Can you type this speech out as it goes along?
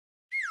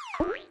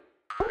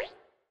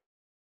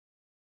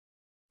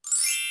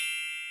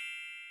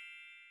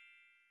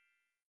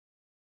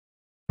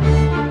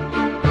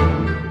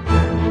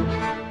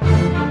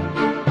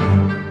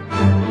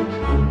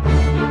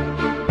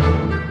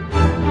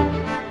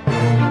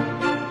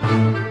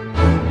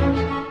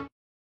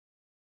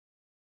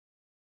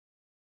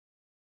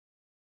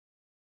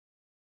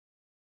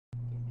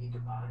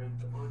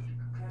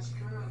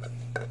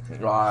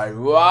Like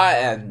what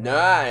and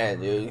not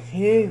and the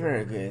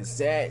keeper can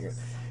say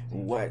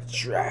what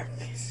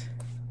tracks.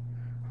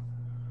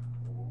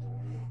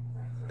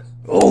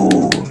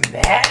 Oh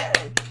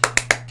man.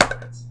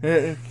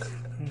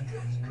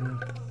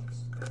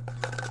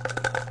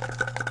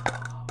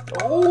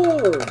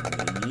 Oh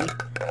me.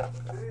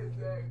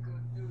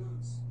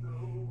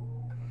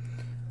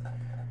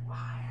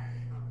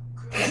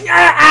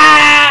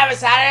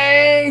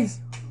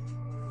 Besides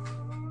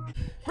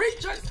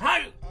Preachers,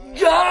 how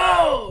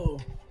go!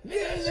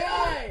 This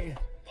guy!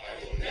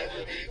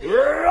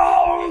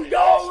 Wrong,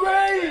 don't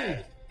rain!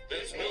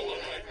 There's no one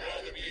I'd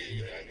rather be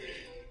than me.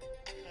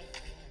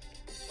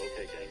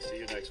 Okay, gang, see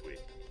you next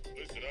week.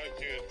 Listen, I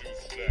can't do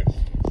snacks.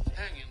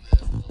 Hang in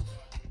there.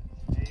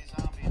 Hey,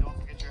 zombie, don't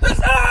forget your...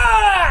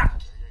 Ah!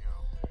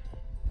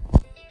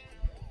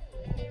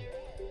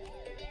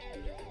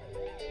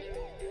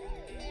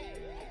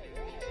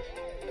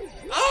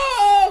 Oh!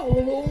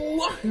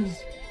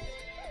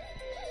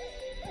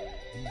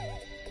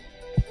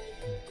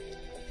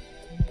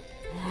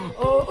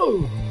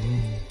 Oh!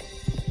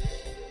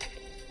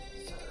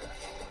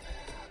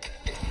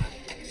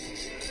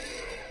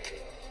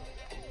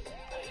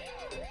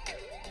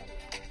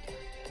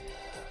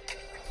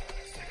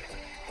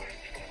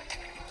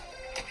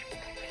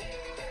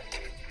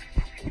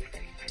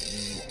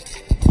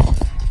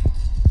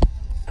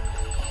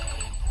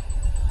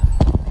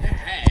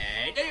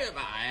 Hey,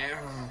 goodbye.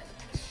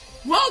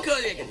 Welcome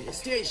to the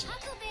station.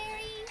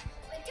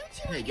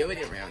 Hey, go in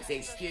around. Say,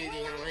 excuse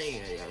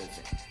me.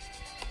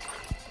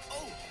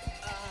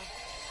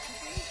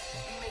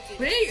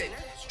 Big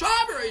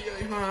strawberry.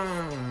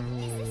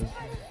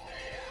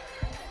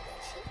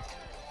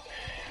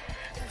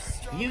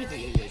 You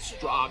think it's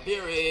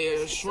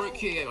strawberry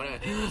shortcake?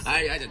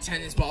 I got a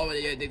tennis ball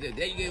with you.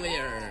 There you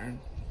go.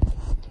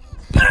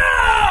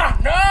 Ah,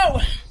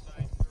 no!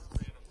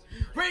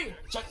 Free,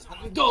 just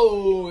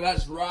go.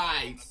 That's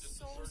right.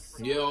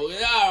 Yo,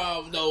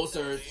 no,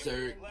 sir.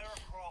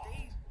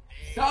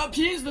 Come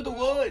peace with the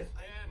wood.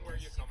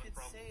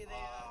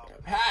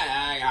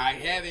 I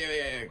have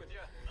you.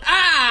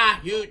 Ah,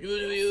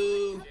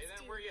 you.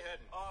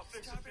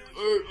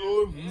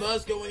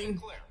 Must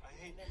going.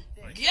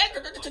 Get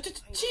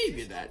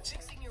TV that.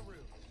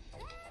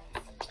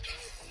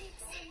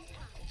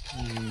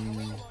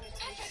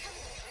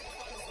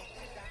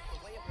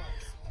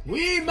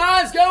 We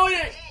must go in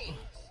it.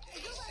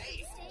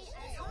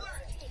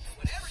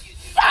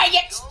 Fight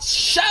it,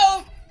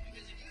 show.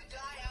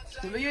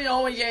 You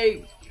know what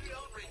you.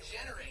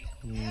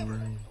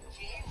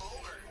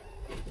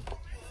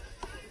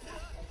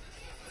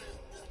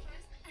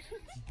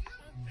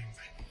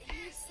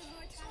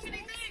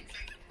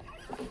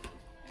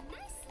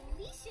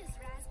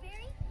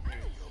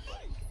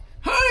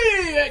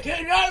 Hey, I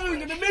cannot move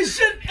to the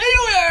mission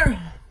anywhere.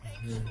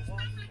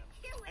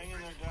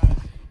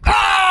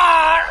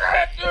 Ah!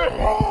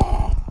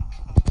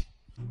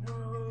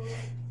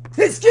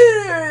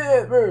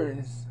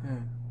 Skippers!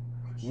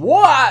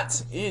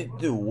 What? It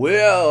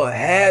will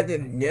have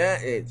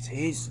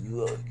its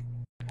look.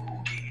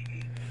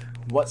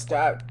 What's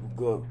that?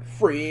 Good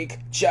freak?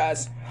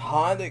 Just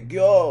on the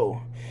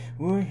go.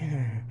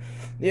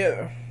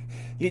 Yeah,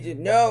 you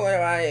didn't know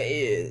where I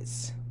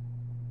is.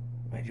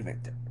 Wait a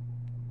minute.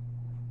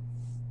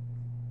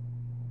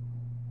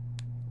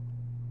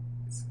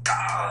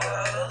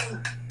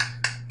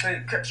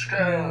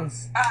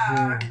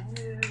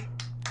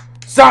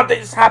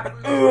 Something's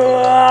happened.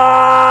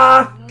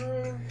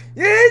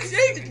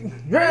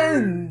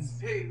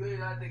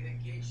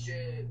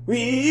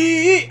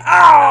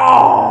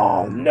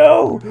 Oh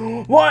no!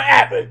 What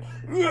happened?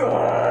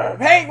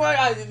 Hey, what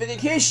on the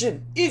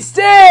vacation? It's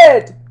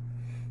dead.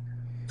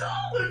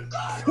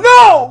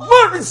 No!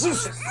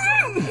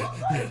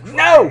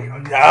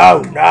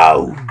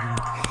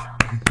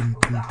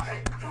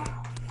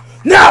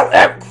 No!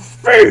 That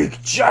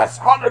freak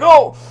just on the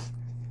go.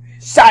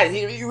 Side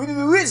here, you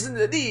listen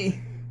to me.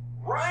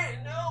 Right,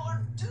 no,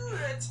 do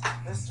it.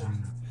 Mister,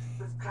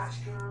 the crash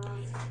girl.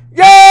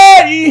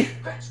 Yay!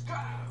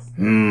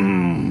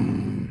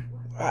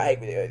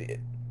 Right, idiot.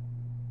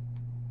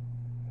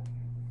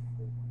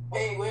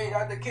 Hey, wait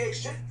on the cake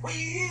shit.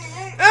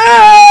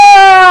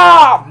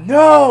 Ah!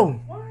 No!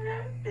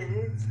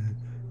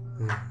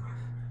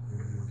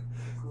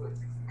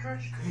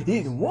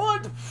 He's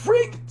one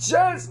freak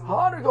just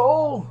on the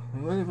go.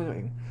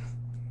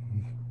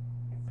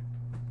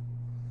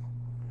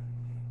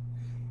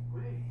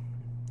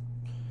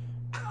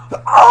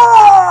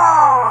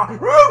 Ah!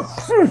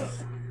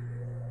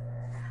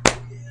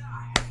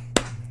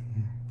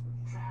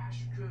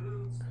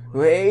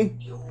 Wait.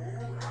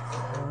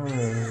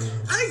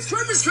 Ice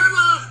Christmas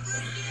Trevor!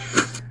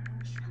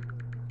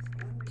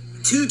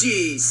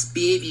 2G's,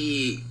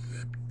 baby.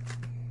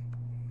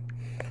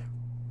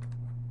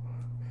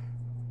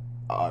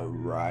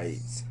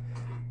 Alright.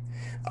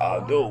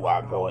 I'll do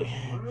what, boy.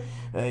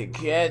 I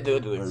can't do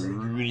the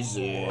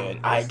reason.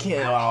 I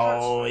can't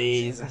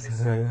always.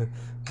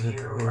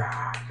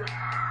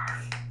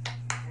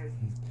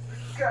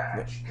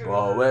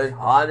 我们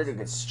他的这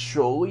个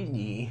手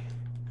里。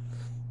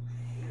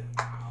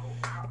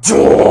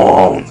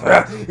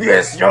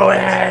Yes, you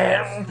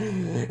am.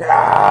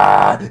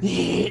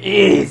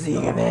 Easy,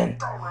 man.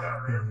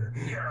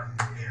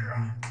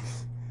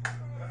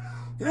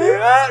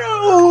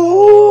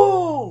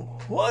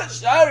 What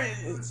are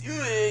you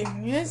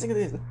doing? Yes, look at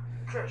this.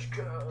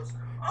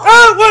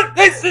 Oh, what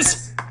is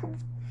this?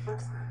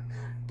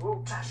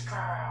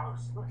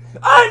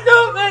 I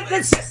don't like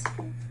this.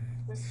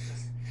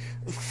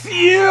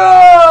 Phew.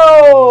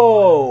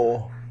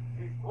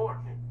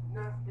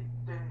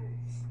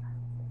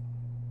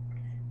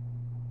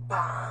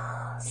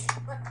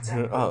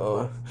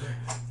 Uh-oh.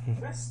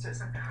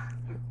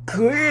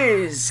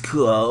 Please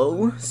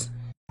close.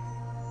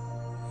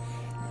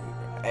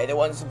 And the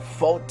one's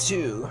fault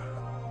too.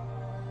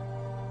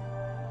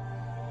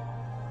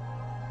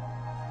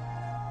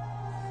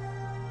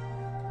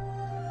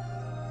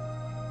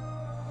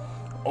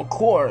 Of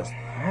course,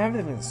 have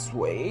them in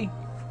sway.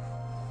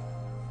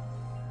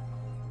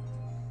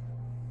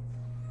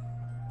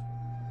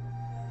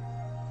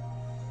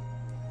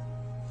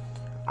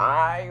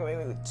 I agree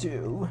with it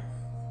too.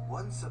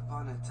 Once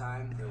upon a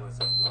time, there was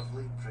a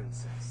lovely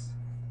princess.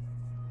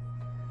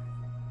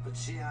 But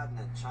she had an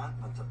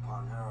enchantment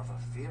upon her of a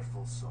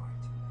fearful sort,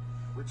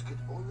 which could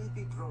only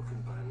be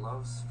broken by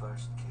love's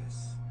first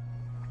kiss.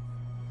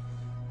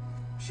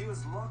 She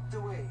was locked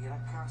away in a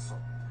castle,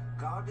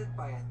 guarded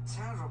by a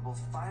terrible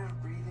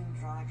fire-breathing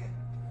dragon.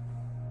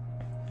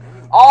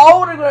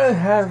 All we're gonna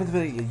have is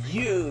really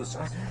use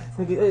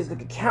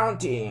like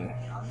accounting.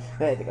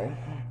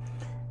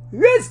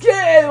 Let's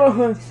get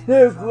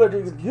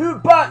the new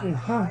button.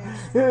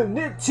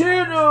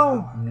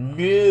 Nintendo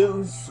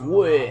new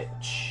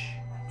Switch.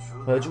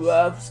 But you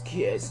have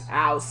kids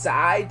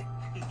outside.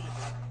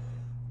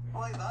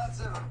 Why, that's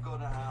ever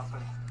gonna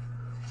happen.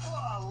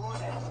 Oh,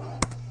 look at it.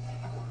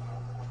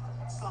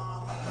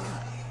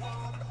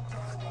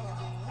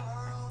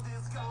 World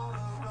is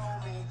gonna roll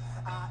me.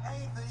 I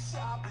ain't the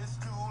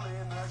sharpest tool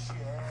in the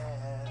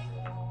shed.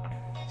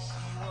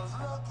 She was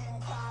looking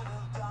kind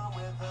of dumb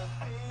with a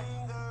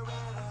finger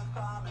and a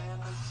thumb in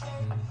the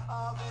shape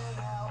of an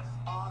L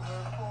on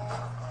her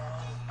forehead.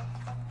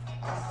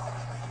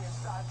 Kids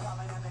start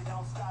coming and they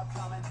don't stop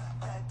coming.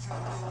 Had two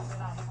rules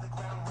and I hit the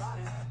ground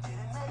running.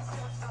 Didn't make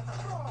sense,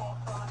 nothing more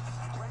fun.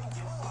 Your brain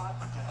gets smart,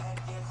 but your head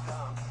gets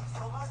dumb.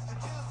 So much to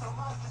do, so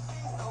much to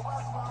see. So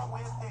what's wrong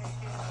with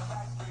taking the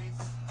back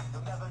streets?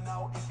 You'll never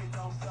know if you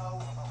don't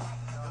go.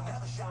 You'll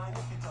never shine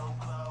if you don't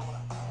glow.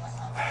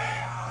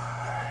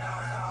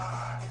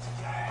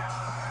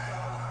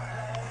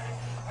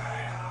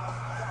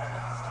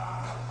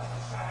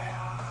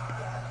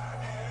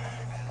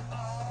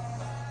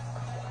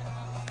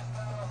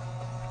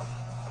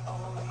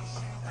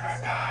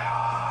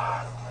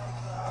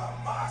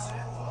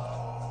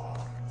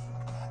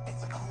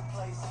 It's a cool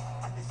place,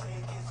 and they say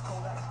it gets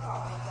colder.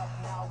 Hold up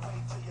now,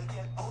 wait till you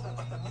get older.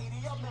 But the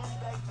media men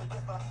beg to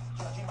differ,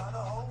 judging by the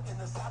hole in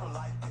the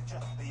satellite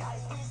picture. The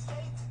ice we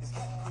skate is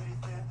getting pretty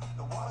thin.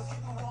 The water's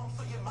getting warm,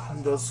 so you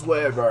might The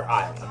Sweater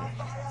Island.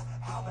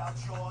 How about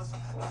yours?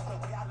 That's the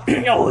way I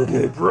like Oh,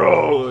 good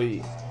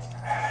bro.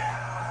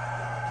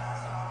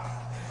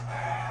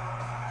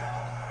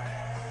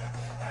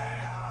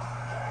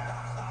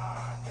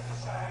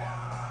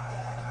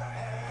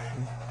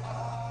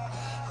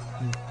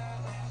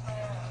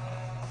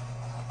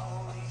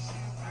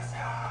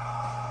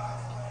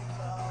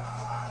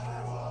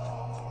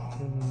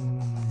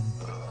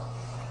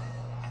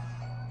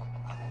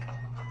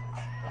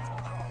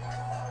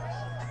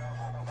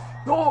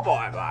 Oh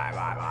boy, bye,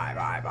 bye, bye,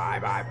 bye, bye,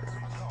 bye.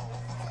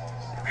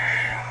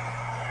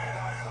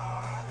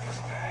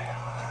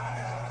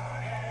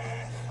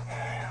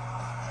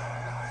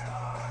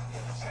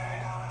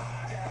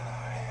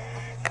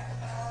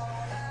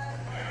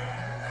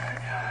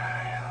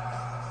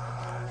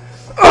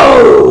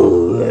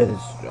 Oh,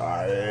 let's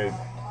start.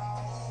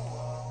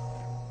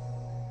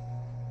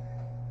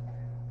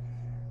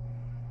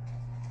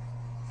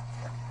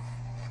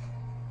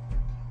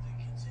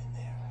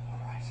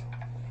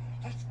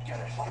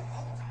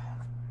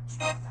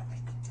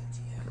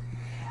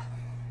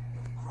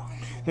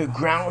 The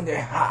ground is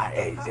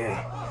high.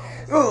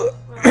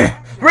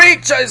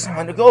 Reach us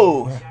on the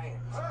go.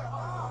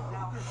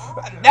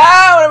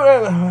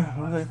 Now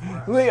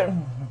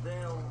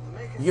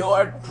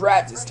you're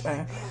practiced.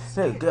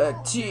 Good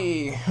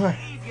tea.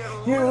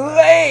 You're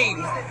late,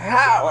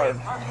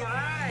 Howard.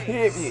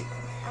 Actually,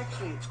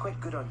 it's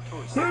quite good on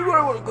toast. Here's where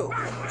I want to go.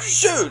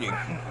 Shooting.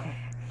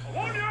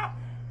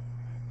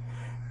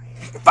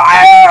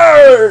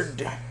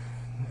 Fired.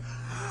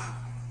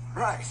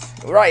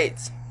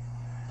 Right.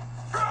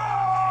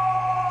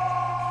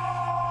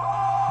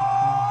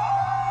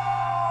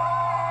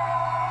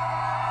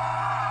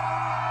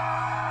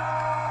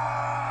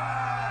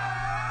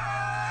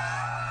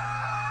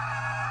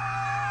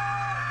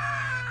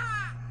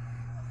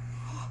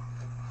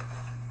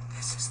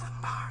 This is the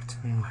part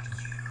where you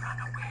run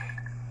away.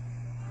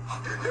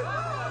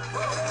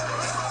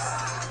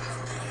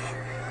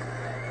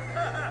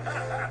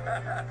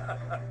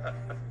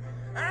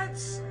 And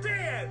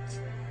stay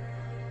it!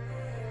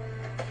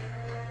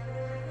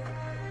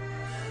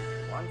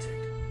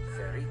 Wanted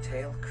fairy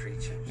tale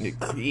creatures. The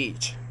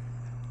creature.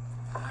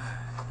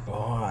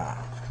 Boy.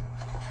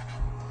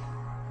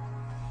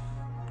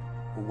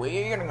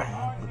 We're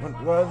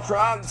gonna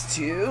trans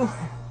to.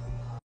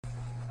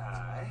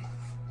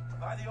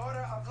 By the order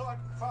of Lord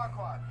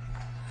Farquaad,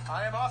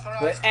 I am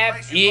authorized The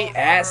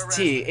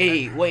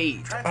F-E-S-T-E,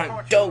 wait,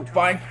 don't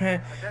find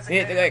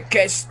it,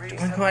 catch,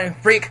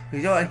 freak,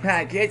 you don't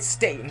get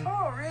stain.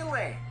 Oh,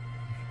 really?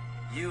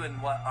 You in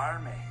what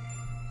army?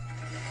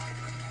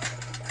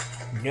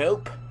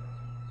 Nope.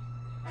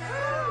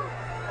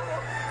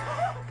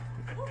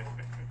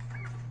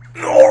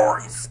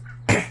 Norris.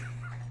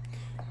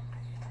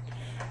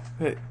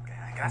 The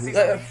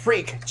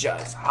freak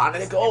just on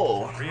the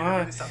goal.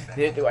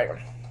 Incredible.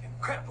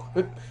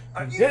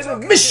 There's a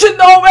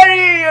mission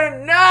already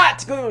or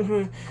not?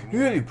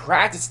 Really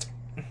practiced.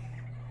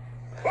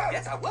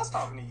 Yes, I was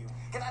talking to you.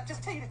 Can I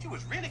just tell you that you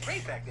was really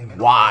great back then?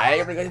 Why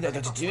are we going to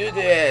do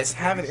this?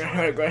 Having a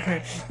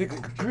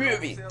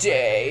groovy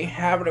day.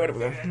 Having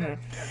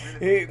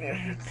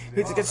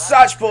it's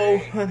such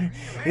full.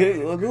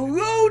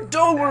 Oh,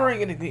 don't worry.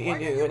 Gonna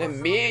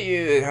meet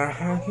you.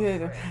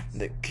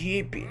 The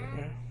keeping.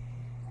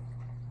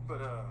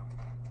 But I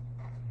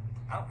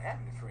don't have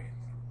any friends,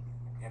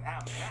 and I'm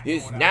not.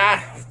 It's not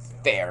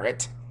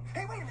ferret.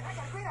 Hey, wait a minute! I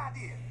got a great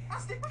idea. I'll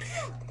stick with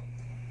you.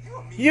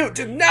 You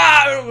do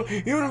not.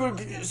 You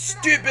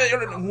stupid.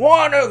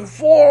 One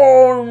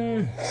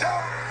form.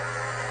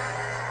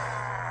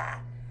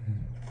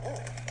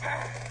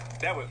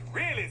 That was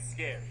really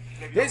scary.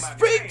 This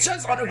freak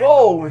just on the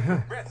go.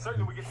 Breath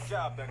certainly will get the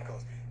job done,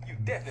 cause you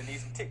definitely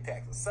need some Tic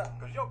Tacs or something,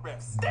 cause your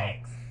breath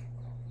stinks.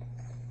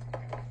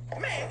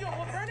 Man, you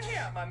almost burned the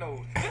hair out my nose,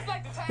 just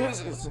like the time.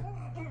 This is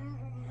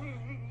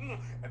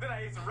And then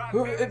I ate some rock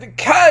the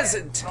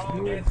cousin.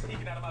 strong gas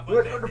sneaking out of my butt.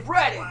 We're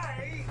ready.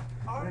 Why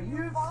Are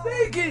you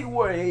thinking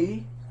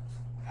way?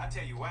 I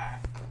tell you why.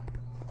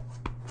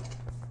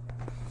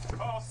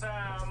 Cause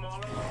I'm all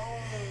alone.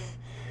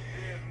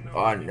 There's no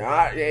Or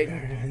not,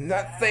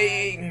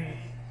 nothing.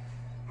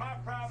 My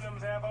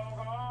problems have all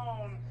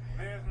gone.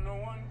 There's no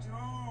one to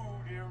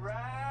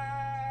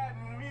deride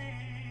me.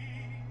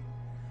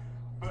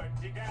 But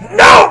you got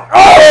No!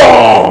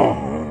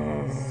 Oh!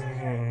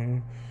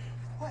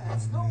 Well,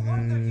 it's no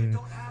wonder you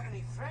don't have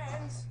any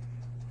friends.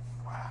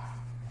 wow.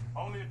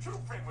 Only a true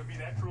friend would be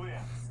that truly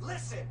honest.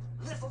 Listen,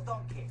 little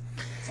donkey,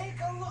 take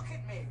a look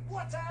at me.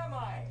 What am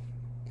I?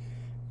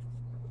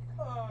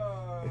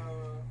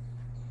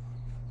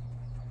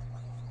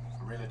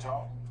 Really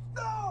tall?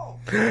 No!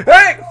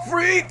 Hey,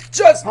 freak!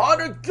 Just on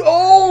the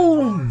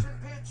go!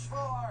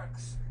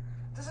 Pitchforks.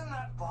 Doesn't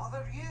that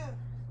bother you?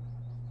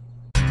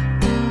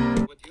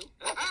 With you?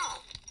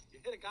 You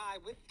hit a guy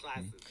with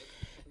glasses.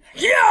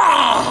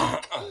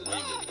 Yeah!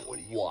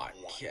 What,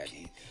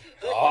 Kenny?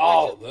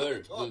 Oh,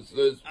 this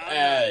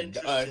and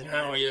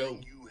how are you?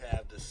 You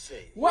have to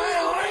say. Why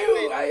are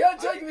you? Are you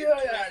taking me on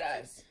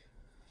this?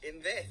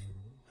 Invest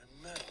my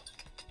metal.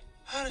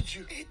 How did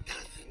you? It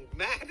doesn't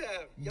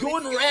matter.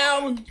 Going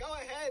around. Go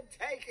ahead,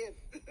 take it.